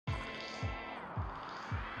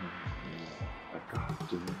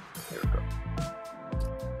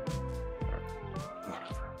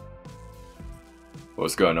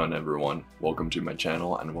What's going on, everyone? Welcome to my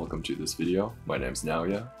channel and welcome to this video. My name's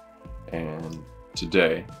Naoya, and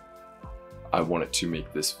today I wanted to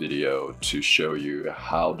make this video to show you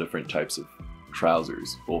how different types of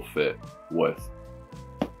trousers will fit with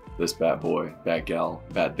this bad boy, bad gal,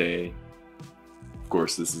 bad day. Of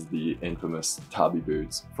course, this is the infamous Tabi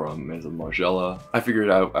boots from Maison Margiela. I figured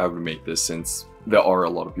I would make this since there are a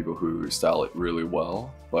lot of people who style it really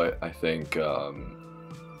well, but I think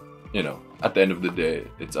you know, at the end of the day,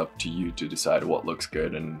 it's up to you to decide what looks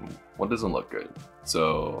good and what doesn't look good.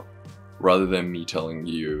 So rather than me telling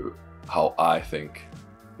you how I think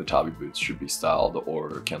the Tabi boots should be styled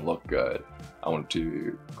or can look good, I want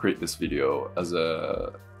to create this video as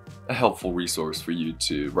a helpful resource for you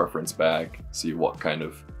to reference back, see what kind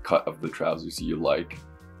of cut of the trousers you like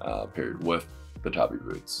paired with the Tabi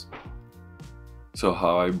boots. So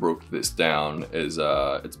how I broke this down is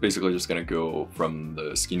it's basically just gonna go from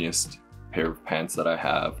the skinniest pair of pants that I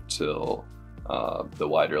have till the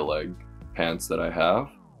wider leg pants that I have.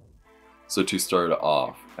 So to start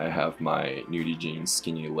off, I have my nudie jeans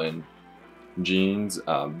skinny lin jeans.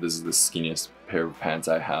 This is the skinniest pair of pants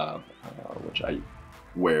I have, which I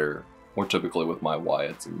wear more typically with my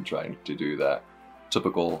Wyatts and trying to do that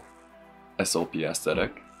typical SLP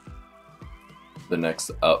aesthetic. The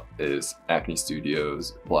next up is Acne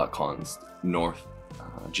Studios Black Const North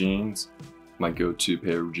jeans. My go-to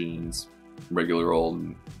pair of jeans, regular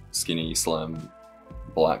old skinny slim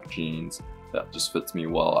black jeans that just fits me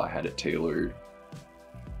well. I had it tailored,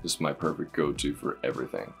 just my perfect go-to for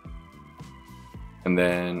everything. And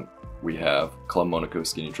then we have Club Monaco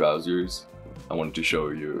skinny trousers. I wanted to show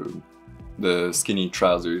you the skinny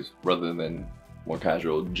trousers rather than more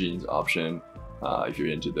casual jeans option if you're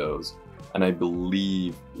into those. And I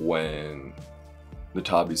believe when the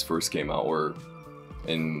Tabis first came out, or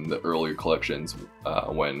in the earlier collections,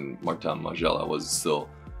 when Maison Margiela was still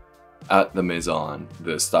at the Maison,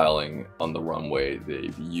 the styling on the runway,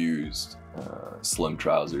 they've used slim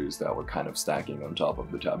trousers that were kind of stacking on top of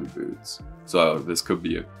the Tabi boots. So this could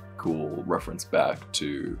be a cool reference back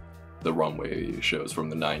to the runway shows from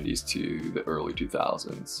the 90s to the early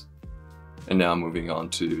 2000s. And now moving on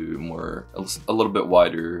to a little bit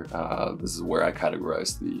wider, this is where I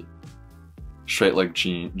categorize the straight leg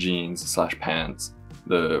jeans slash pants.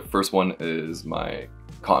 The first one is my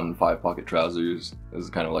cotton 5-pocket trousers. This is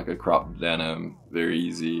kind of like a cropped denim, very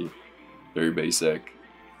easy, very basic.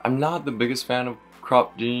 I'm not the biggest fan of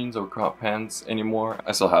cropped jeans or cropped pants anymore.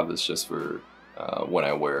 I still have this just for when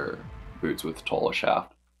I wear boots with taller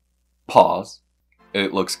shaft. Pause.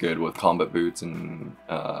 It looks good with combat boots and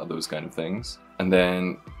those kind of things. And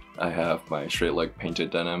then I have my straight leg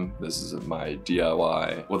painted denim. This is my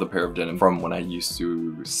DIY with a pair of denim from when I used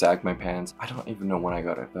to sag my pants. I don't even know when I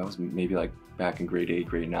got it. That was maybe like back in grade 8,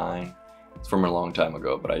 grade 9. It's from a long time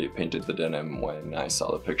ago, but I painted the denim when I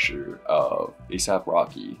saw the picture of A$AP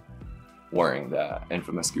Rocky wearing that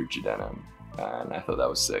infamous Gucci denim. And I thought that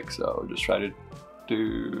was sick, so just tried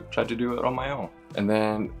to do it on my own. And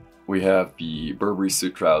then we have the Burberry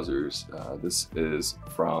suit trousers. This is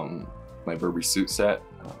from my Burberry suit set.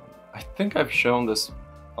 I think I've shown this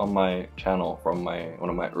on my channel from one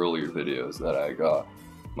of my earlier videos that I got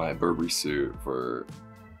my Burberry suit for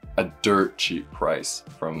a dirt cheap price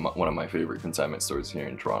from one of my favorite consignment stores here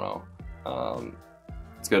in Toronto.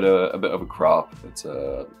 It's got a bit of a crop. It's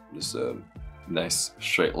just a nice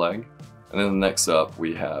straight leg. And then next up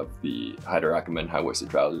we have the highly recommend high-waisted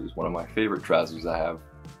trousers. One of my favorite trousers I have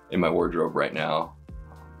in my wardrobe right now.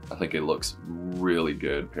 I think it looks really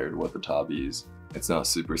good paired with the Tabis. It's not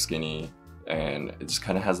super skinny and it just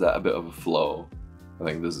kind of has that a bit of a flow. I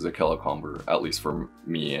think this is a killer combo, at least for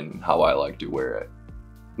me and how I like to wear it.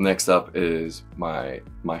 Next up is my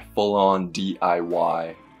full-on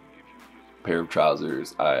DIY pair of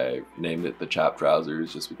trousers. I named it the Chap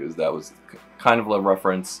trousers just because that was kind of a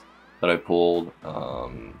reference that I pulled.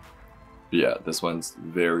 Yeah, this one's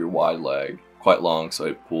very wide leg, quite long, so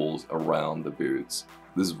it pulls around the boots.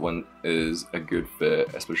 This one is a good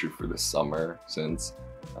fit, especially for the summer, since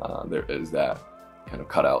there is that kind of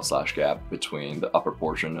cutout slash gap between the upper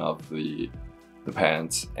portion of the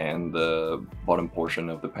pants and the bottom portion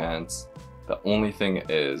of the pants. The only thing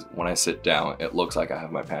is, when I sit down, it looks like I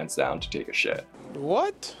have my pants down to take a shit.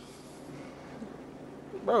 What?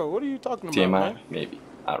 Bro, what are you talking about, TMI? man? Maybe.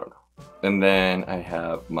 I don't know. And then I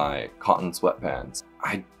have my cotton sweatpants.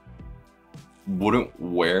 I wouldn't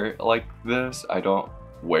wear it like this. I don't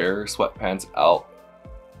wear sweatpants out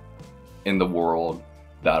in the world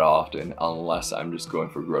that often unless I'm just going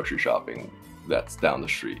for grocery shopping that's down the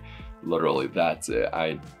street. Literally, that's it.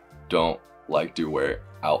 I don't like to wear it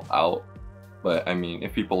out, but I mean,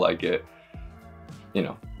 if people like it, you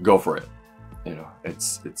know, go for it. You know,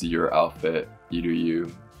 it's your outfit, you do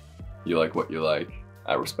you like what you like.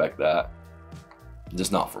 I respect that,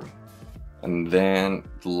 just not for me. And then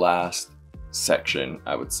the last section,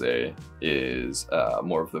 I would say, is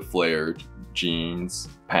more of the flared jeans,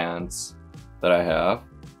 pants that I have.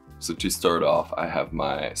 So to start off, I have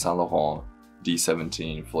my Saint Laurent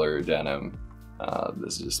D17 flare denim.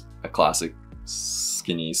 This is just a classic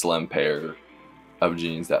skinny, slim pair of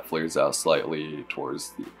jeans that flares out slightly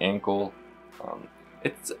towards the ankle.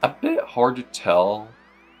 It's a bit hard to tell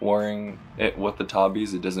wearing it with the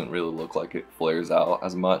Tabis. It doesn't really look like it flares out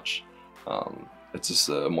as much. It's just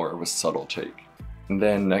more of a subtle take. And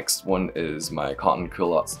then next one is my cotton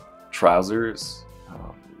culottes trousers.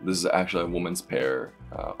 This is actually a woman's pair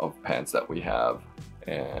of pants that we have,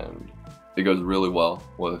 and it goes really well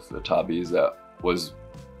with the Tabis. That was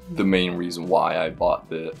the main reason why I bought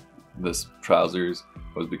this trousers,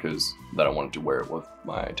 was because that I wanted to wear it with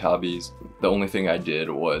my Tabis. The only thing I did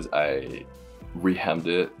was I rehemmed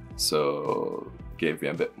it, so gave me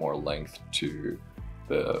a bit more length to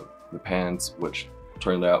the pants, which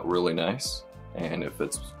turned out really nice, and it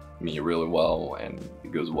fits me really well, and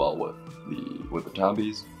it goes well with the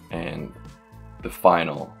Tabis. And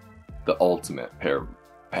the ultimate pair of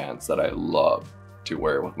pants that I love to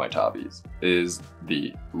wear with my Tabis is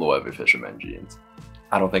the Loewe Fisherman jeans.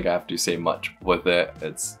 I don't think I have to say much with it.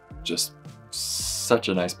 It's just such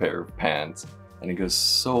a nice pair of pants, and it goes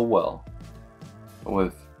so well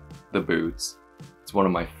with the boots. It's one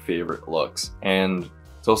of my favorite looks, and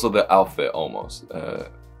it's also the outfit almost.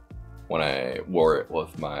 When I wore it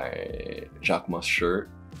with my Jacquemus shirt,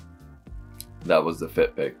 that was the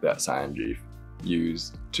fit pic that Sanjeev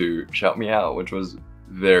used to shout me out, which was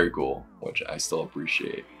very cool, which I still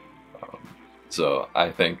appreciate. So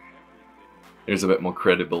I think there's a bit more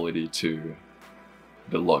credibility to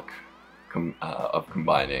the look of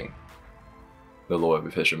combining the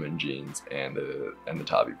Loewe Fisherman jeans and the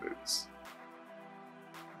Tabi boots.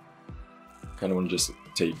 Kind of want to just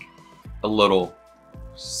take a little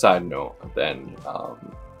side note at the end.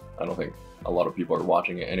 I don't think a lot of people are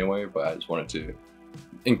watching it anyway, but I just wanted to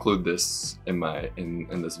include this in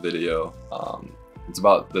this video. It's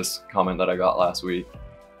about this comment that I got last week.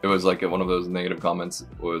 It was like one of those negative comments,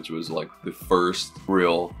 which was like the first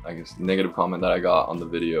real, I guess, negative comment that I got on the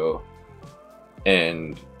video,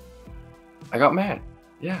 and I got mad.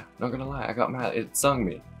 Yeah, not gonna lie, I got mad. It stung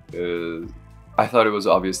me. I thought it was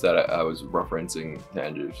obvious that I was referencing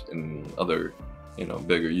Sanjeev and other, you know,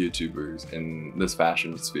 bigger YouTubers in this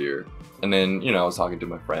fashion sphere. And then, you know, I was talking to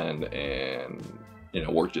my friend and, you know,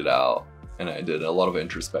 worked it out, and I did a lot of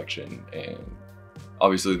introspection, and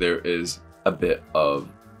obviously there is a bit of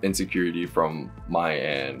insecurity from my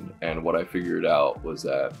end, and what I figured out was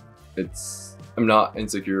that I'm not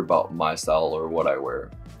insecure about my style or what I wear.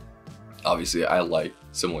 Obviously I like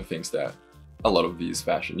similar things that a lot of these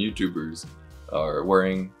fashion YouTubers are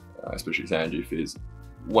wearing, especially Sanjeev is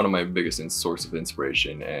one of my biggest source of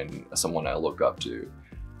inspiration and someone I look up to.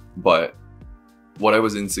 But what I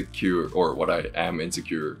was insecure, or what I am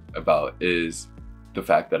insecure about, is the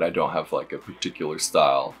fact that I don't have like a particular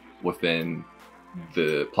style within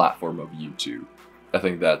the platform of YouTube. I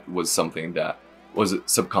think that was something that was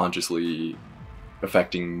subconsciously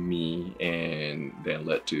affecting me, and then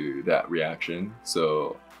led to that reaction.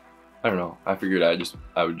 So I don't know, I figured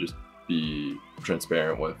I would just be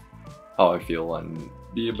transparent with how I feel and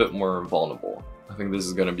be a bit more vulnerable. I think this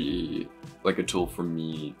is gonna be like a tool for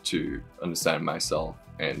me to understand myself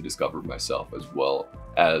and discover myself, as well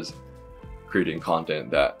as creating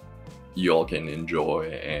content that you all can enjoy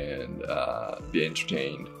and be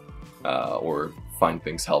entertained, or find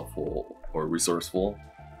things helpful or resourceful.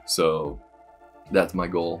 So that's my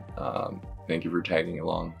goal. Thank you for tagging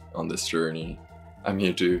along on this journey. I'm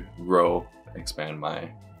here to grow, expand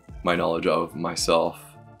my knowledge of myself,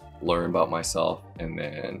 learn about myself, and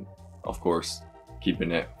then of course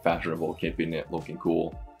keeping it fashionable, keeping it looking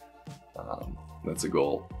cool. That's a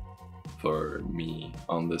goal for me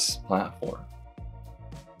on this platform.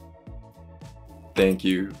 Thank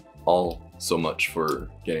you all so much for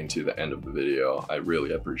getting to the end of the video. I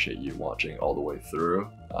really appreciate you watching all the way through.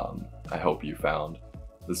 I hope you found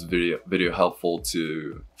this video helpful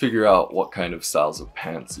to figure out what kind of styles of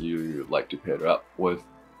pants you like to pair up with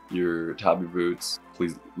your Tabi boots.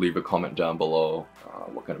 Please leave a comment down below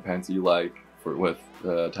what kind of pants you like with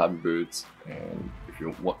Tabi boots, and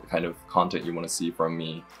what kind of content you want to see from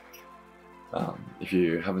me. If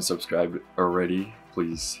you haven't subscribed already,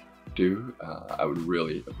 please do. I would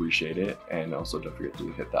really appreciate it, and also don't forget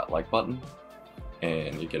to hit that like button.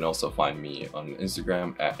 And you can also find me on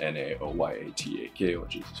Instagram at NAOYATAK,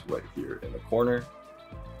 which is right here in the corner.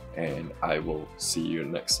 and I will see you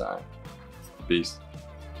next time. Peace.